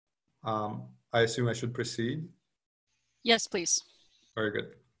I assume I should proceed. Yes, please. Very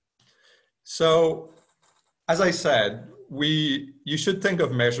good. So, as I said, you should think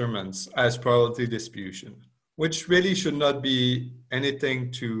of measurements as probability distribution, which really should not be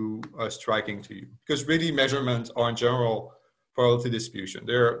anything too striking to you, because really measurements are in general probability distribution.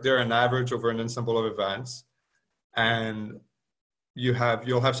 They're an average over an ensemble of events, and you'll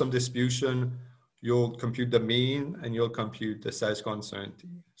have some distribution. You'll compute the mean and you'll compute the statistical uncertainty.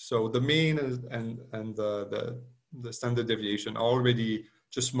 So the mean and the standard deviation are already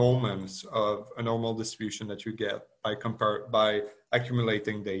just moments of a normal distribution that you get by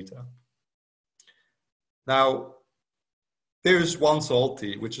accumulating data. Now, there's one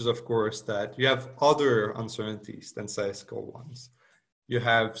salty, which is of course that you have other uncertainties than statistical ones. You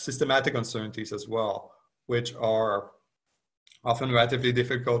have systematic uncertainties as well, which are often relatively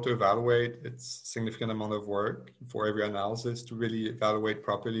difficult to evaluate. It's a significant amount of work for every analysis to really evaluate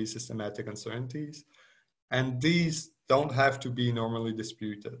properly systematic uncertainties. And these don't have to be normally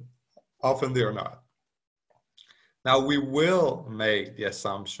disputed. Often they are not. Now we will make the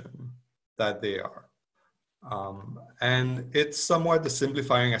assumption that they are. And it's somewhat the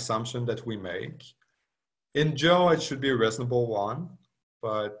simplifying assumption that we make. In general, it should be a reasonable one,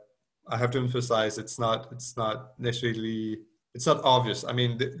 but I have to emphasize it's not necessarily, it's not obvious. I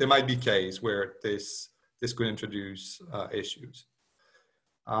mean, there might be cases where this could introduce issues.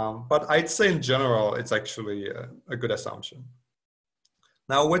 But I'd say in general, it's actually a good assumption.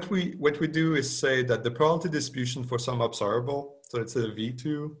 Now, what we do is say that the probability distribution for some observable, so let's say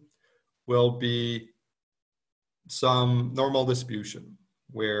V2, will be some normal distribution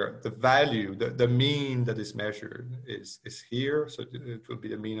where the value, the mean that is measured is here. So it will be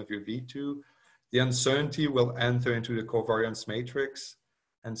the mean of your V2. The uncertainty will enter into the covariance matrix.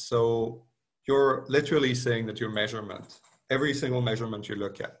 And so you're literally saying that your measurement, every single measurement you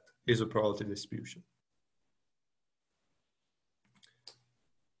look at is a probability distribution.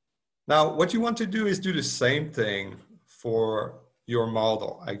 Now, what you want to do is do the same thing for your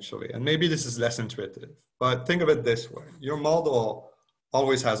model, actually. And maybe this is less intuitive, but think of it this way. Your model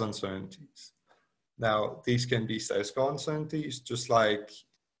always has uncertainties. Now, these can be statistical uncertainties, just like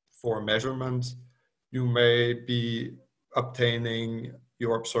for measurements, you may be obtaining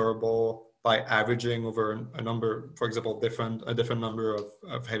your observable by averaging over a number, for example, a different number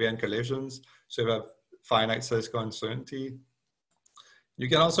of heavy-end collisions. So you have finite statistical uncertainty. You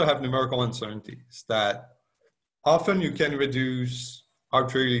can also have numerical uncertainties that often you can reduce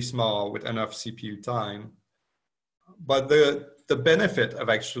arbitrarily small with enough CPU time. But the benefit of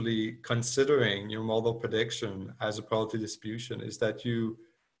actually considering your model prediction as a probability distribution is that you,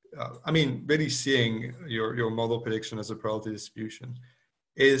 really seeing your model prediction as a probability distribution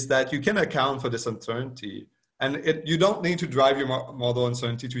is that you can account for this uncertainty. And you don't need to drive your model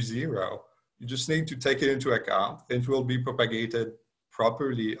uncertainty to zero. You just need to take it into account. It will be propagated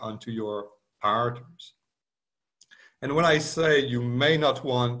properly onto your parameters. And when I say you may not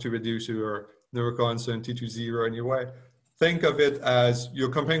want to reduce your numerical uncertainty to zero anyway, think of it as you're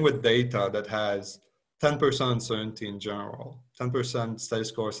comparing with data that has 10% uncertainty in general, 10%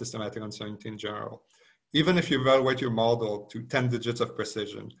 statistical or systematic uncertainty in general. Even if you evaluate your model to 10 digits of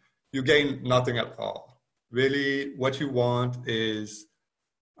precision, you gain nothing at all. Really, what you want is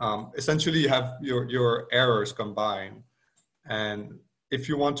essentially you have your errors combined. And if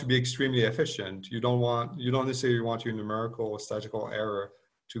you want to be extremely efficient, you don't necessarily want your numerical or statistical error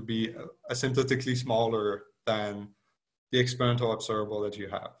to be asymptotically smaller than the experimental observable that you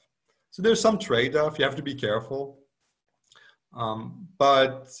have. So there's some trade-off. You have to be careful.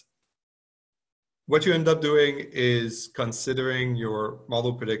 But what you end up doing is considering your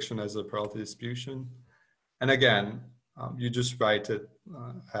model prediction as a probability distribution. And again, you just write it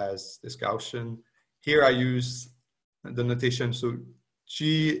as this Gaussian. Here I use the notation. So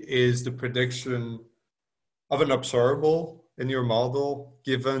G is the prediction of an observable in your model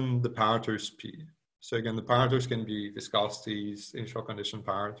given the parameters P. So again, the parameters can be viscosities, initial condition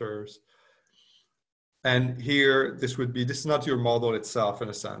parameters. And here, this is not your model itself in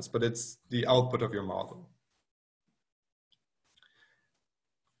a sense, but it's the output of your model.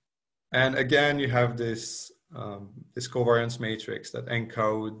 And again, you have this covariance matrix that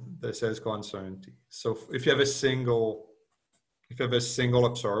encode the statistical uncertainty. So if you have a single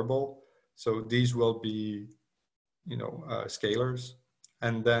observable, so these will be, scalars.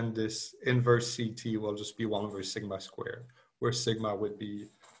 And then this inverse CT will just be 1 over sigma squared, where sigma would be,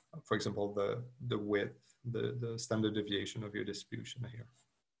 for example, the width, the standard deviation of your distribution here.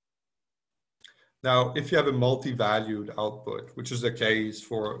 Now, if you have a multi-valued output, which is the case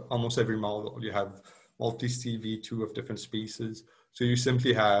for almost every model, you have multi-CV2 of different species, So you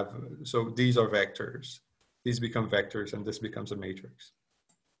simply have, so these are vectors. These become vectors and this becomes a matrix.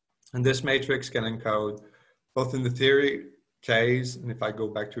 And this matrix can encode both in the theory case, and if I go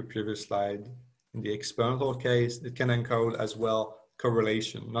back to a previous slide, in the experimental case, it can encode as well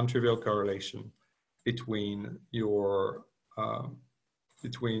correlation, non-trivial correlation between your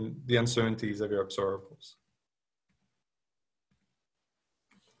between the uncertainties of your observables.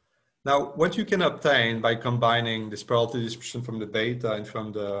 Now, what you can obtain by combining this probability distribution from the data and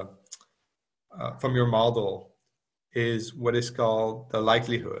from your model is what is called the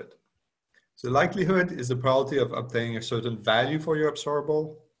likelihood. So the likelihood is the probability of obtaining a certain value for your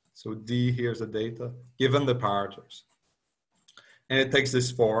observable. So D, here's the data, given the parameters. And it takes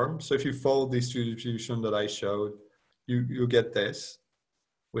this form. So if you follow this distribution that I showed, you get this,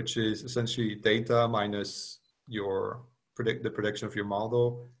 which is essentially data minus the prediction of your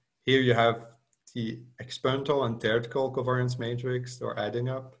model. Here you have the experimental and theoretical covariance matrix, they're adding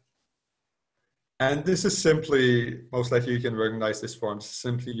up. And this is simply, most likely you can recognize this form,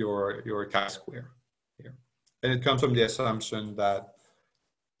 simply your chi-square here. And it comes from the assumption that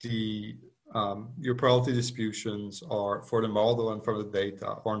your probability distributions are for the model and for the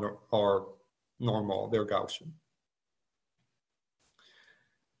data are normal, they're Gaussian.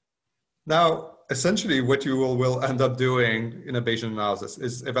 Now, essentially what you will end up doing in a Bayesian analysis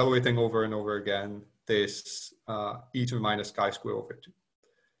is evaluating over and over again this e to the minus chi-square over 2.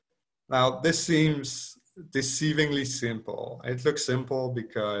 Now, this seems deceivingly simple. It looks simple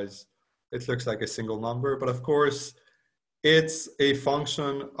because it looks like a single number, but of course, it's a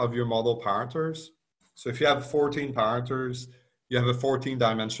function of your model parameters. So if you have 14 parameters, you have a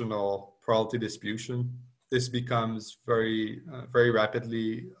 14-dimensional probability distribution. This becomes very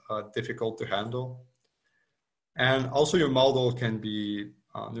rapidly difficult to handle. And also your model can be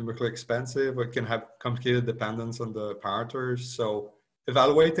numerically expensive, or it can have complicated dependence on the parameters. So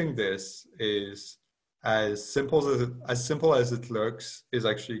evaluating this is as simple as it looks, is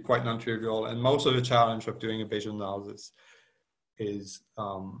actually quite non-trivial. And most of the challenge of doing a Bayesian analysis is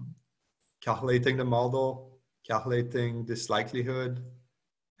calculating the model, calculating this likelihood,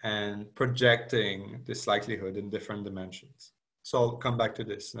 and projecting this likelihood in different dimensions. So I'll come back to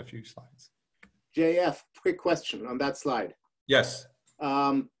this in a few slides. JF, quick question on that slide. Yes.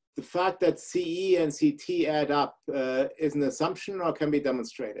 The fact that CE and CT add up is an assumption or can be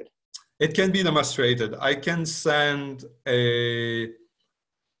demonstrated? It can be demonstrated. I can send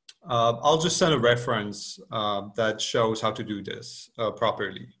I'll just send a reference that shows how to do this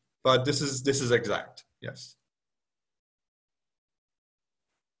properly. But this is exact, yes.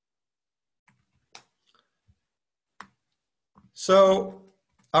 So,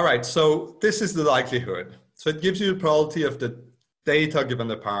 all right, so this is the likelihood. So it gives you the probability of the data given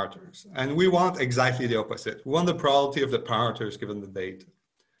the parameters. And we want exactly the opposite. We want the probability of the parameters given the data.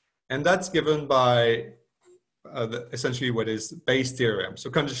 And that's given by essentially what is Bayes' theorem,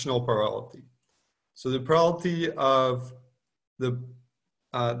 so conditional probability. So the probability of the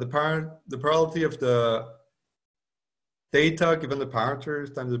probability of the data given the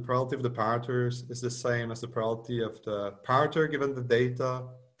parameters times the probability of the parameters is the same as the probability of the parameter given the data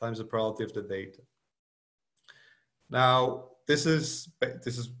times the probability of the data. Now, this is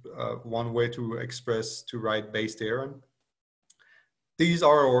one way to write Bayes' theorem. These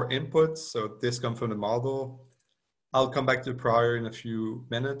are our inputs, so this comes from the model. I'll come back to the prior in a few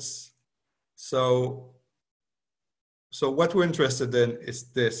minutes. So what we're interested in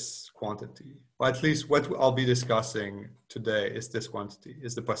is this quantity. Well, at least what I'll be discussing today is this quantity,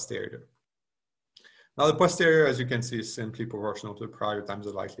 is the posterior. Now the posterior, as you can see, is simply proportional to the prior times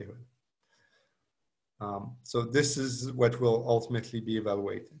the likelihood. So this is what we'll ultimately be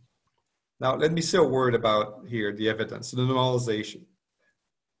evaluating. Now let me say a word about here, the evidence, the normalization.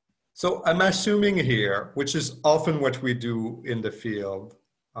 So I'm assuming here, which is often what we do in the field,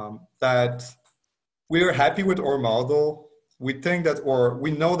 that we are happy with our model. We think that, or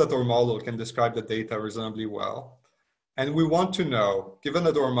we know that our model can describe the data reasonably well. And we want to know, given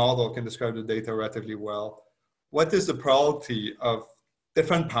that our model can describe the data relatively well, what is the probability of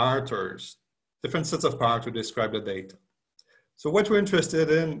different parameters, different sets of parameters to describe the data? So what we're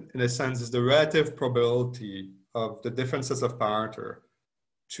interested in a sense, is the relative probability of the different sets of parameters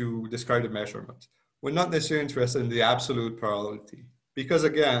to describe the measurement. We're not necessarily interested in the absolute probability, because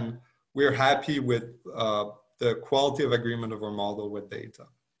again, we're happy with the quality of agreement of our model with data.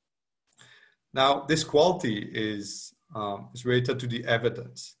 Now, this quality is related to the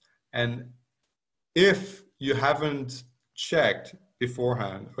evidence. And if you haven't checked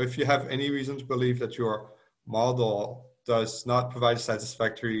beforehand, or if you have any reason to believe that your model does not provide a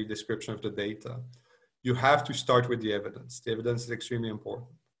satisfactory description of the data, you have to start with the evidence. The evidence is extremely important.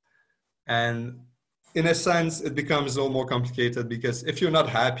 And in a sense, it becomes a little more complicated because if you're not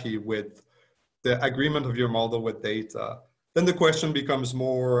happy with the agreement of your model with data, then the question becomes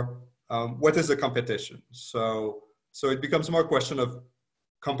more, what is the competition? So it becomes more a question of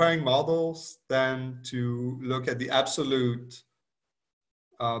comparing models than to look at the absolute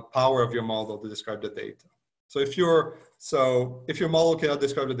power of your model to describe the data. So if your model cannot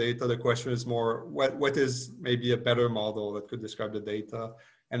describe the data, the question is more, what is maybe a better model that could describe the data,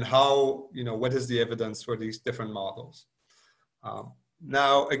 and how, what is the evidence for these different models?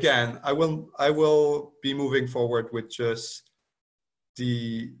 Now, again, I will be moving forward with just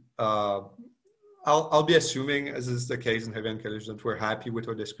the, I'll be assuming, as is the case in heavy end collision, that we're happy with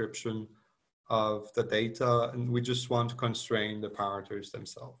our description of the data, and we just want to constrain the parameters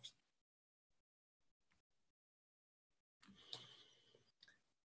themselves.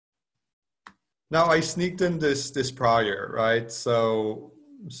 Now I sneaked in this prior, right? So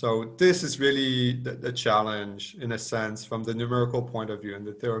this is really the challenge, in a sense, from the numerical point of view and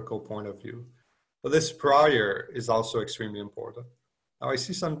the theoretical point of view. But this prior is also extremely important. Now I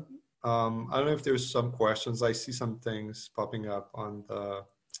see some, I don't know if there's some questions. I see some things popping up on the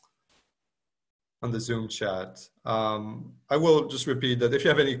Zoom chat. I will just repeat that if you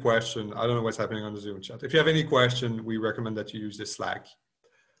have any question, I don't know what's happening on the Zoom chat. If you have any question, we recommend that you use the Slack.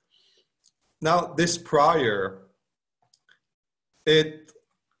 Now this prior, it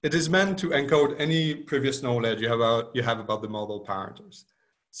is meant to encode any previous knowledge you have about the model parameters.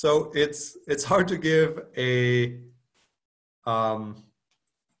 So it's hard to give a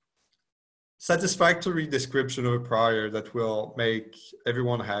satisfactory description of a prior that will make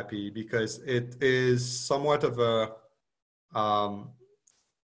everyone happy, because it is somewhat of a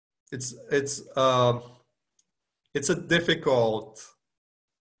it's a difficult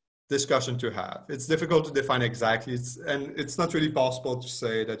discussion to have. It's difficult to define exactly, and it's not really possible to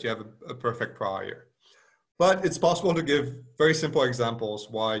say that you have a perfect prior. But it's possible to give very simple examples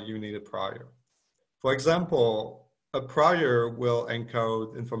why you need a prior. For example, a prior will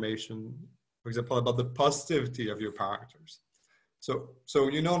encode information, for example, about the positivity of your parameters. So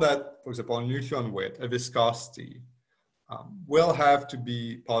you know that, for example, a nucleon width, a viscosity, will have to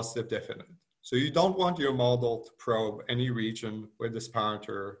be positive definite. So you don't want your model to probe any region where this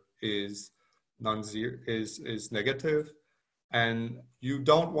parameter is non-zero, is negative, and you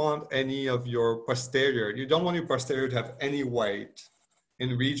don't want any of your posterior, you don't want your posterior to have any weight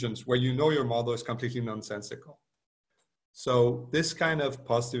in regions where you know your model is completely nonsensical. So this kind of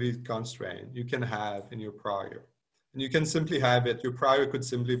positivity constraint you can have in your prior, and you can simply have it, your prior could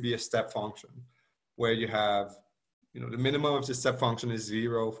simply be a step function where you have, the minimum of the step function is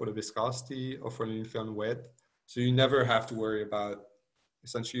 0 for the viscosity or for the nucleon width. So you never have to worry about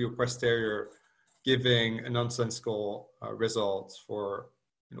essentially your posterior giving a nonsensical results for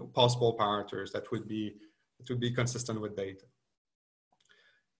possible parameters that would be consistent with data.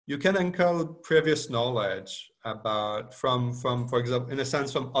 You can encode previous knowledge about from for example, in a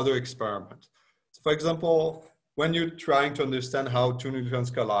sense, from other experiments. So for example, when you're trying to understand how two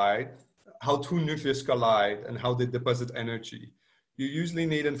nucleons collide, how two nucleus collide and how they deposit energy, you usually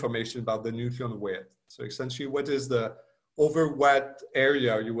need information about the nucleon width. So essentially, what is the over what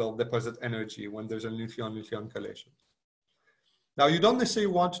area you will deposit energy when there's a nucleon-nucleon collision. Now, you don't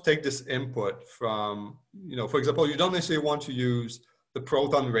necessarily want to take this input from, for example, you don't necessarily want to use the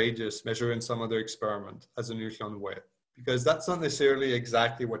proton radius measured in some other experiment as a nucleon width, because that's not necessarily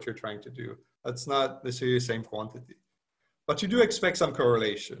exactly what you're trying to do. That's not necessarily the same quantity. But you do expect some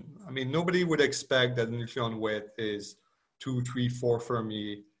correlation. I mean, nobody would expect that nucleon width is 2, 3, 4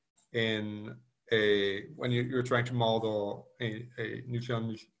 Fermi when you're trying to model a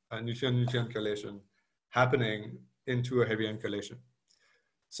nucleon-nucleon collision happening into a heavy end collision.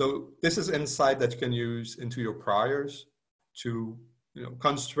 So this is insight that you can use into your priors to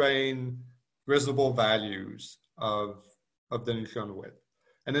constrain reasonable values of the nucleon width.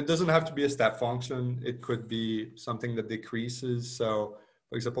 And it doesn't have to be a step function. It could be something that decreases. So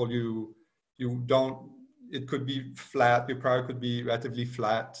for example, it could be flat, your prior could be relatively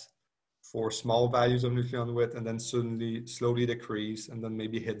flat for small values of nucleon width, and then suddenly slowly decrease and then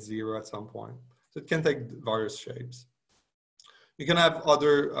maybe hit 0 at some point. So it can take various shapes. You can have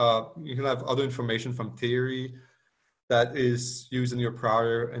other information from theory that is used in your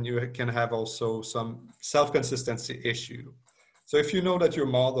prior, and you can have also some self-consistency issue. So if you know that your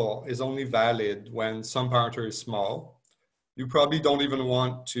model is only valid when some parameter is small, you probably don't even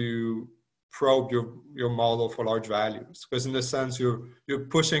want to probe your model for large values, because in a sense you're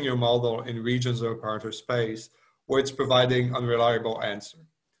pushing your model in regions of a parameter space where it's providing unreliable answer.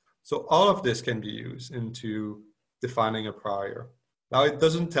 So all of this can be used into defining a prior. Now, it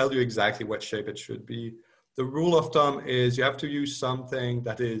doesn't tell you exactly what shape it should be. The rule of thumb is you have to use something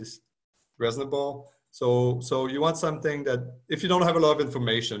that is reasonable. So you want something that, if you don't have a lot of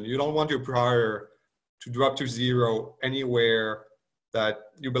information, you don't want your prior to drop to 0 anywhere that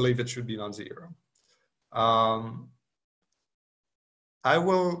you believe it should be non-zero. I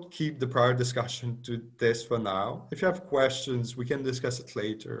will keep the prior discussion to this for now. If you have questions, we can discuss it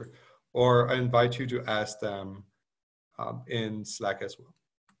later, or I invite you to ask them in Slack as well.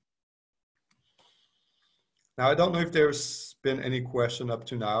 Now, I don't know if there's been any question up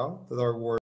to now that are worth